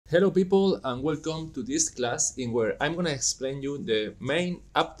Hello people and welcome to this class in where I'm gonna explain you the main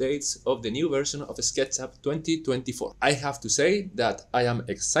updates of the new version of Sketchup 2024. I have to say that I am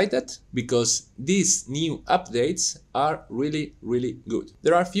excited because these new updates are really good.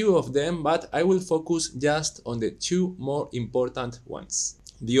 There are a few of them, but I will focus just on the two more important ones.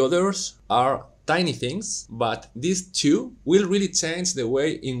 The others are tiny things, but these two will really change the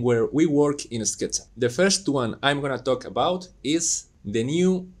way in where we work in Sketchup. The first one I'm gonna talk about is the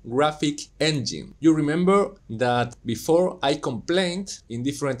new graphic engine. You remember that before I complained in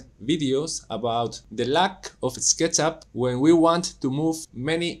different videos about the lack of SketchUp when we want to move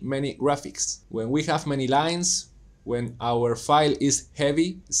many graphics. When we have many lines, when our file is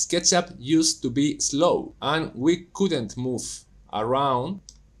heavy, SketchUp used to be slow and we couldn't move around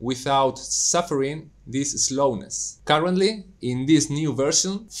without suffering this slowness. Currently, in this new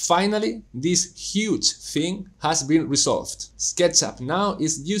version, finally, this huge thing has been resolved. SketchUp now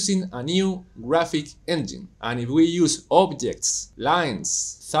is using a new graphic engine, and if we use objects,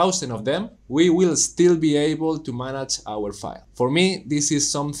 lines, thousands of them, we will still be able to manage our file. For me, this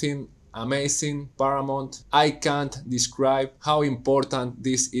is something amazing, paramount. I can't describe how important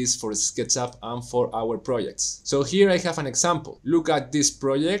this is for SketchUp and for our projects. So here I have an example. Look at this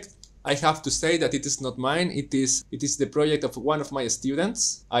project. I have to say that it is not mine. It is the project of one of my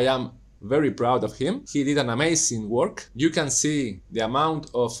students. I am very proud of him. He did an amazing work. You can see the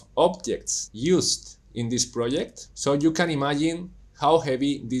amount of objects used in this project. So you can imagine how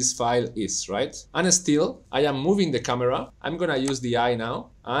heavy this file is, right? And still, I am moving the camera. I'm gonna use the eye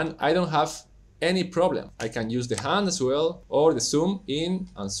now, and I don't have any problem. I can use the hand as well, or the zoom in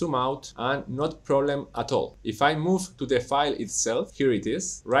and zoom out, and not problem at all. If I move to the file itself, here it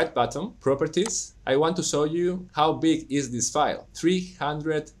is, right button, properties, I want to show you how big is this file,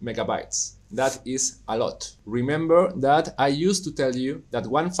 300 megabytes. That is a lot. Remember that I used to tell you that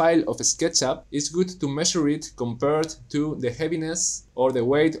one file of SketchUp is good to measure it compared to the heaviness or the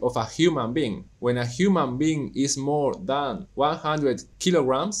weight of a human being. When a human being is more than 100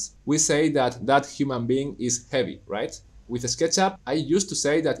 kilograms, we say that that human being is heavy, right? With SketchUp, I used to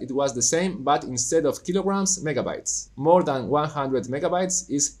say that it was the same, but instead of kilograms, megabytes. More than 100 megabytes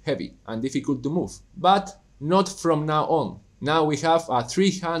is heavy and difficult to move, but not from now on. Now we have a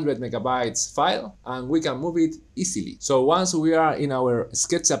 300 megabytes file and we can move it easily. So once we are in our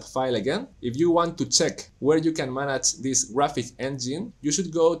SketchUp file again, if you want to check where you can manage this graphic engine, you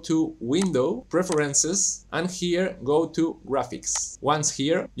should go to Window, Preferences, and here go to Graphics. Once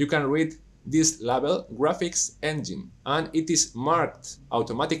here, you can read this label, Graphics Engine, and it is marked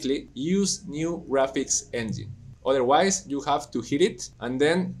automatically, Use New Graphics Engine. Otherwise, you have to hit it and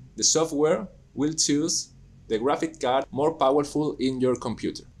then the software will choose the graphic card more powerful in your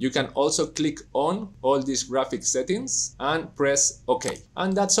computer. You can also click on all these graphic settings and press OK.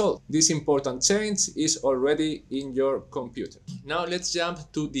 And that's all. This important change is already in your computer. Now let's jump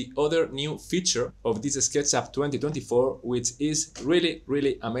to the other new feature of this SketchUp 2024, which is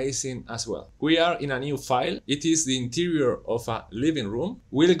really amazing as well. We are in a new file. It is the interior of a living room.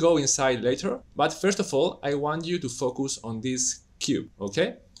 We'll go inside later, but first of all, I want you to focus on this cube,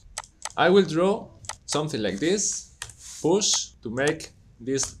 okay? I will draw something like this, push to make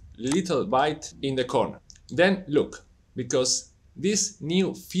this little bite in the corner. Then look, because this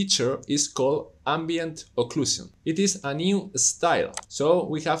new feature is called ambient occlusion. It is a new style, so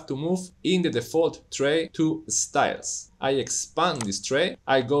we have to move in the default tray to styles. I expand this tray,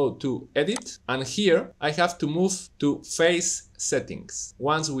 I go to edit, and here I have to move to face settings.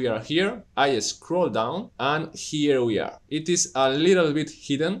 Once we are here, I scroll down and here we are. It is a little bit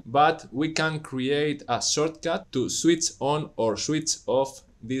hidden, but we can create a shortcut to switch on or switch off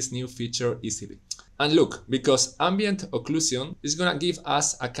this new feature easily. And look, because ambient occlusion is gonna give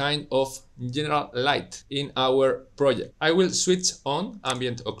us a kind of general light in our project. I will switch on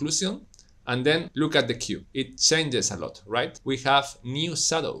ambient occlusion and then look at the cube. It changes a lot, right? We have new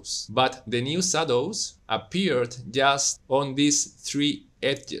shadows, but the new shadows appeared just on these three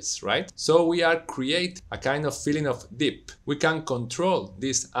edges, right? So we are create a kind of feeling of dip. We can control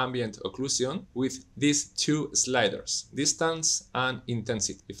this ambient occlusion with these two sliders, distance and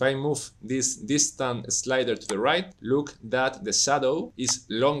intensity. If I move this distance slider to the right, look that the shadow is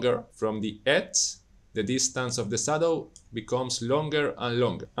longer from the edge. The distance of the shadow becomes longer and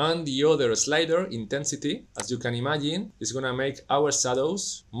longer. And the other slider, intensity, as you can imagine, is gonna make our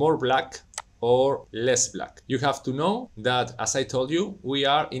shadows more black or less black. You have to know that, as I told you, we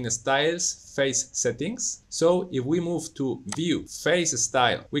are in styles face settings. So if we move to view face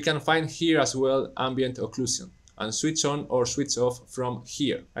style, we can find here as well ambient occlusion. and switch on or switch off from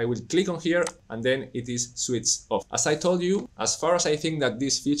here. I will click on here and then it is switched off. As I told you, as far as I think that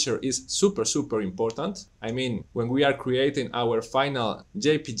this feature is super important, I mean, when we are creating our final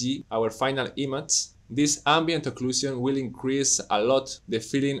JPG, our final image, this ambient occlusion will increase a lot the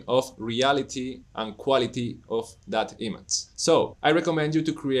feeling of reality and quality of that image. So I recommend you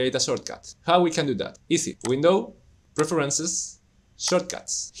to create a shortcut. How we can do that? Easy. Window, Preferences,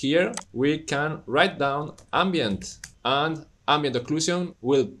 Shortcuts. Here we can write down ambient and ambient occlusion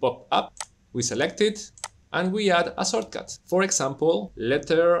will pop up. We select it and we add a shortcut. For example,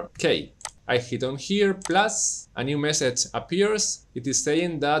 letter K. I hit on here plus a new message appears. It is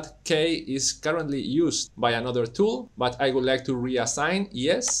saying that K is currently used by another tool, but I would like to reassign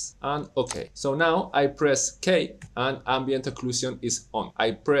yes and OK. So now I press K and ambient occlusion is on.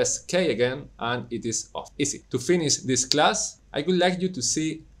 I press K again and it is off. Easy. To finish this class, I would like you to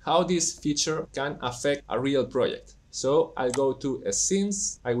see how this feature can affect a real project. So I'll go to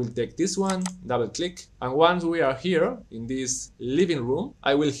Scenes, I will take this one, double click, and once we are here in this living room,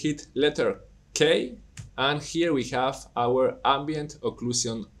 I will hit letter K, and here we have our ambient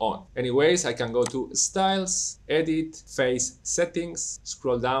occlusion on. Anyways, I can go to Styles, Edit, Face Settings,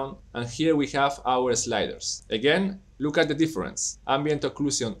 scroll down, and here we have our sliders. Again, look at the difference. Ambient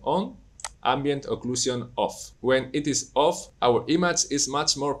occlusion on, ambient occlusion off. When it is off, our image is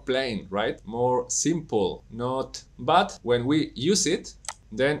much more plain, right? More simple, but when we use it,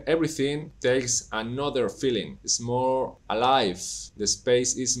 then everything takes another feeling. It's more alive. The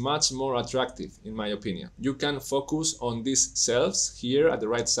space is much more attractive, in my opinion. You can focus on these shelves here at the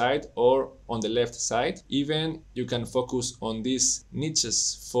right side or on the left side. Even you can focus on these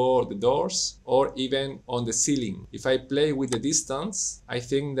niches for the doors or even on the ceiling. If I play with the distance, I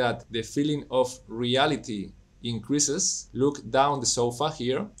think that the feeling of reality increases. Look down the sofa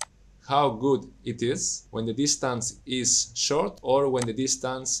here, how good it is when the distance is short or when the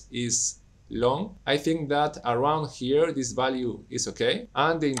distance is long. I think that around here this value is okay,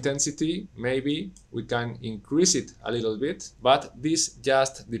 and the intensity maybe we can increase it a little bit, but this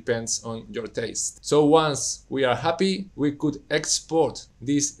just depends on your taste. So once we are happy, we could export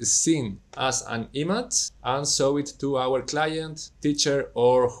this scene as an image and show it to our client, teacher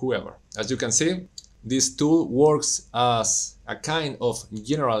or whoever. As you can see, this tool works as a kind of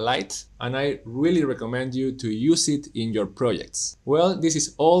general light, and I really recommend you to use it in your projects. Well, this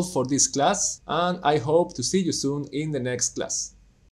is all for this class, and I hope to see you soon in the next class.